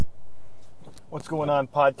What's going on,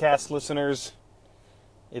 podcast listeners?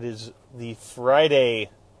 It is the Friday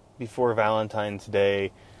before Valentine's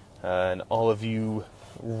Day, and all of you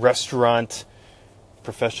restaurant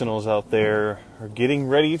professionals out there are getting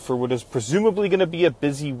ready for what is presumably going to be a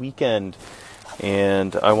busy weekend.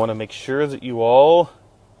 And I want to make sure that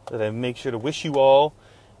I make sure to wish you all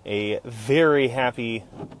a very happy,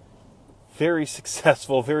 very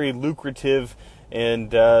successful, very lucrative,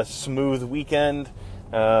 and smooth weekend.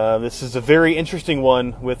 This is a very interesting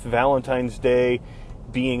one with Valentine's Day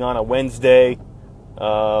being on a Wednesday.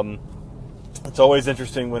 It's always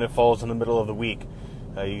interesting when it falls in the middle of the week.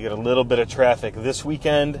 You get a little bit of traffic this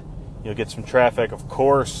weekend. You'll get some traffic, of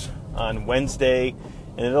course, on Wednesday,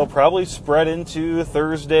 and it'll probably spread into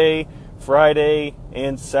Thursday, Friday,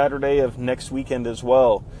 and Saturday of next weekend as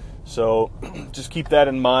well. So just keep that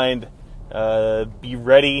in mind. Be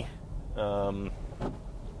ready.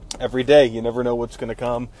 Every day, you never know what's going to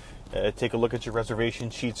come. Take a look at your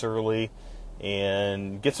reservation sheets early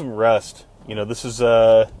and get some rest. You know, this is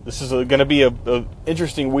going to be a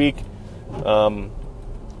interesting week. I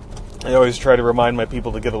always try to remind my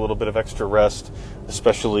people to get a little bit of extra rest,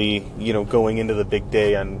 especially, going into the big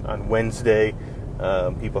day on Wednesday.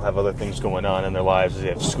 People have other things going on in their lives. They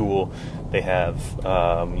have school, they have,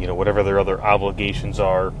 whatever their other obligations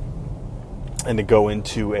are, and to go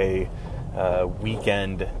into a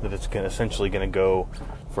weekend that it's essentially going to go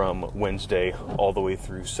from Wednesday all the way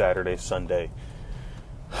through Saturday, Sunday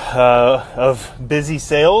of busy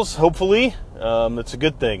sales. Hopefully, it's a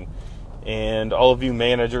good thing. And all of you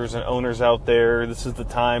managers and owners out there, this is the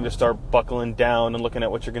time to start buckling down and looking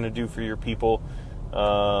at what you're going to do for your people.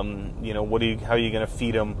 How are you going to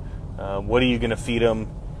feed them? What are you going to feed them?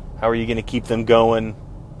 How are you going to keep them going?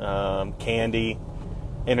 Candy,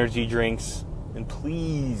 energy drinks. And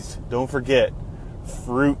please don't forget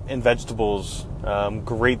fruit and vegetables.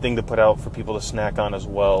 Great thing to put out for people to snack on as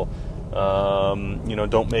well.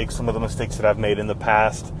 Don't make some of the mistakes that I've made in the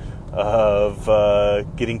past of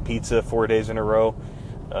getting pizza 4 days in a row.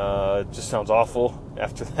 It just sounds awful.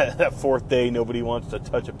 After that fourth day, nobody wants to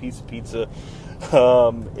touch a piece of pizza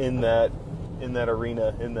in that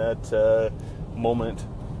arena, in that moment.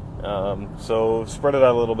 So spread it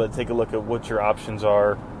out a little bit. Take a look at what your options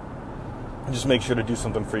are. Just make sure to do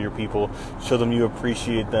something for your people. Show them you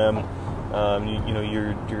appreciate them.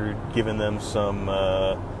 You're giving them some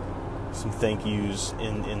thank yous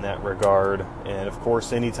in that regard. And of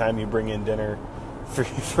course, anytime you bring in dinner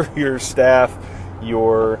for your staff,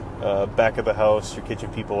 your back of the house, your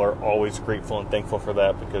kitchen people are always grateful and thankful for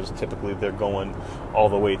that, because typically they're going all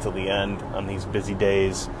the way till the end on these busy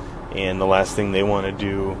days, and the last thing they want to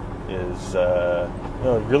do is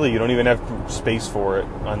really, you don't even have space for it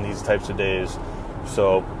on these types of days.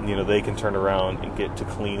 So they can turn around and get to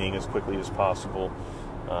cleaning as quickly as possible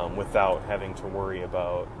without having to worry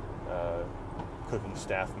about cooking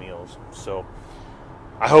staff meals. So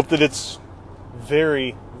I hope that it's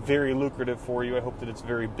very, very lucrative for you. I hope that it's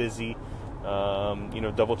very busy.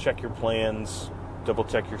 Double check your plans, double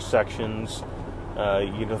check your sections.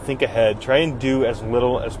 Think ahead. Try and do as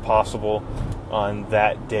little as possible on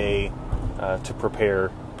that day to prepare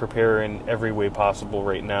in every way possible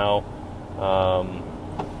right now,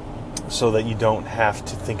 so that you don't have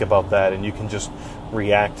to think about that, and you can just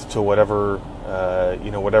react to whatever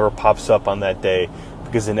pops up on that day,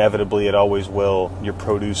 because inevitably it always will. Your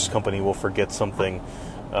produce company will forget something.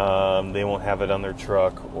 They won't have it on their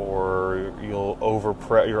truck, or you'll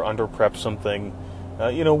under prep something.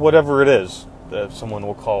 Whatever it is that someone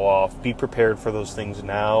will call off. Be prepared for those things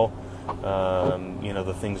now.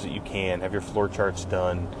 The things that you can. Have your floor charts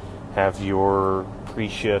done. Have your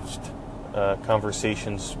pre-shift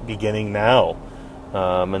conversations beginning now.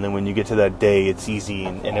 And then when you get to that day, it's easy,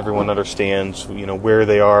 and everyone understands, where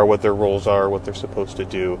they are, what their roles are, what they're supposed to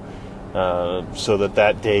do, so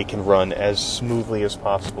that day can run as smoothly as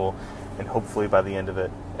possible. And hopefully by the end of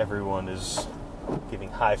it, everyone is giving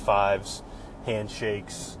high fives,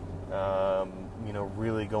 handshakes,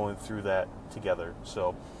 really going through that together.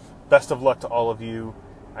 So best of luck to all of you.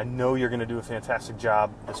 I know you're going to do a fantastic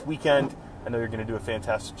job this weekend. I know you're going to do a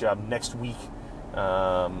fantastic job next week,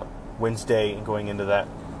 Wednesday, and going into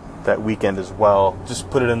that weekend as well. Just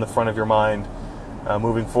put it in the front of your mind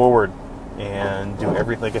moving forward, and do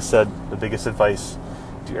everything. Like I said, the biggest advice: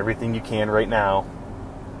 do everything you can right now,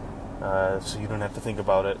 so you don't have to think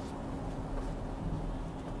about it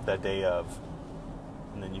that day of,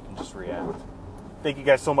 and then you can just react. Thank you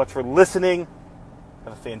guys so much for listening.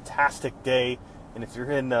 Have a fantastic day. And if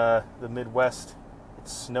you're in the Midwest,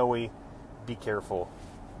 it's snowy, be careful.